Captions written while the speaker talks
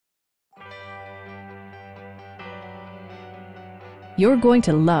You're going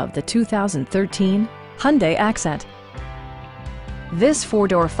to love the 2013 Hyundai Accent. This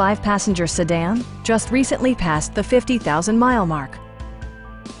four-door, five-passenger sedan just recently passed the 50,000-mile mark.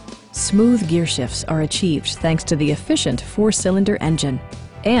 Smooth gear shifts are achieved thanks to the efficient four-cylinder engine.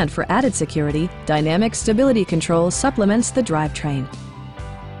 And for added security, dynamic stability control supplements the drivetrain.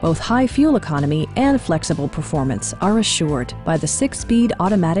 Both high fuel economy and flexible performance are assured by the 6-speed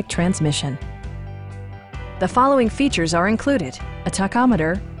automatic transmission. The following features are included: a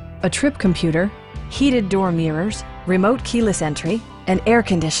tachometer, a trip computer, heated door mirrors, remote keyless entry, and air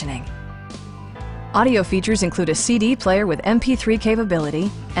conditioning. Audio features include a CD player with MP3 capability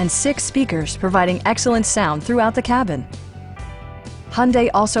and 6 speakers providing excellent sound throughout the cabin.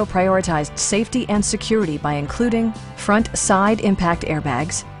 Hyundai also prioritized safety and security by including front side impact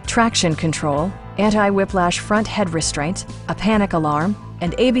airbags, traction control, anti-whiplash front head restraints, a panic alarm,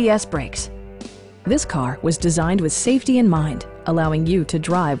 and ABS brakes. This car was designed with safety in mind, allowing you to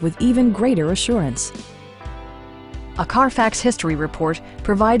drive with even greater assurance. A Carfax history report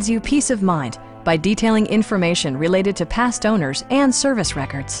provides you peace of mind by detailing information related to past owners and service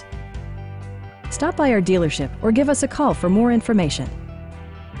records. Stop by our dealership or give us a call for more information.